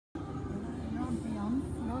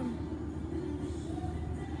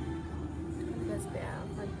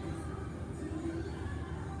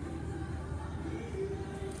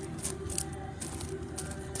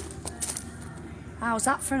How's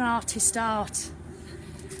that for an arty start?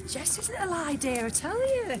 Jess's little idea, I tell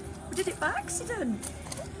you. We did it by accident.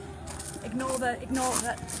 Ignore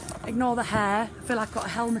the hair. I feel like I've got a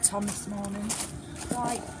helmet on this morning.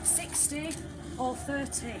 Right, 60 or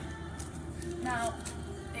 30. Now,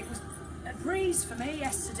 it was a breeze for me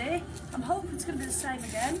yesterday. I'm hoping it's going to be the same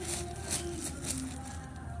again. 1,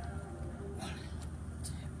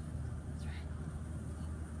 2, 3.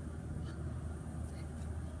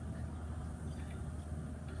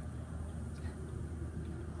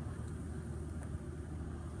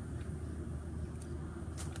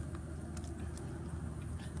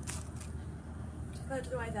 Third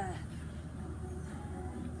of the way there.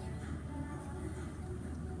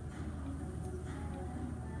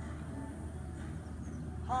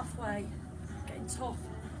 Halfway, getting tough.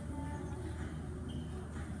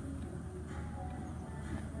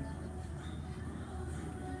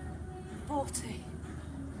 $40.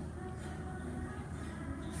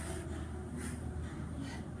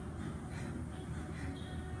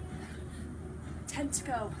 10 to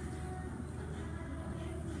go.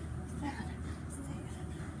 7, 6,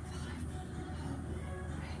 5,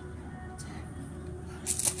 4, 3, 2,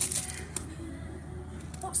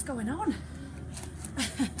 1. What's going on?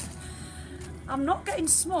 I'm not getting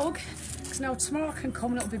smug because now tomorrow can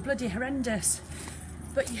come and it'll be bloody horrendous.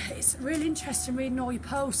 But yeah, it's really interesting reading all your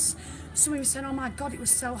posts. Some of you saying, oh my God, it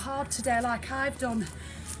was so hard today, like I've done.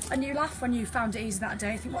 And you laugh when you found it easy that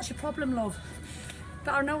day. You think, what's your problem, love?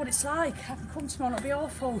 But I know what it's like. I can come tomorrow and it'll be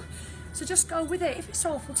awful. So just go with it. If it's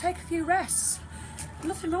awful, take a few rests.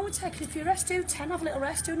 Nothing wrong with taking a few rests. Do 10, have a little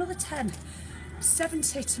rest, do another 10.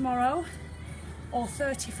 70 tomorrow. Or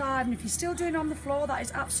 35, and if you're still doing on the floor, that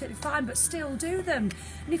is absolutely fine, but still do them.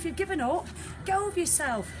 And if you've given up, go with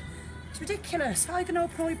yourself. It's ridiculous. How are you going to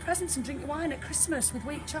open all your presents and drink your wine at Christmas with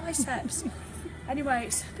weak triceps? Anyway,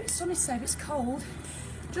 it's a bit sunny today, it's cold.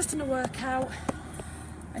 Just done a workout.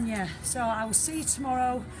 And yeah, so I will see you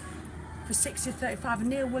tomorrow for 60 to 35, and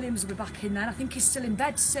Neil Williams will be back in then. I think he's still in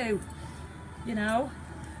bed, Sue. You know?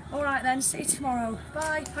 All right then, see you tomorrow.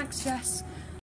 Bye. Thanks, Jess.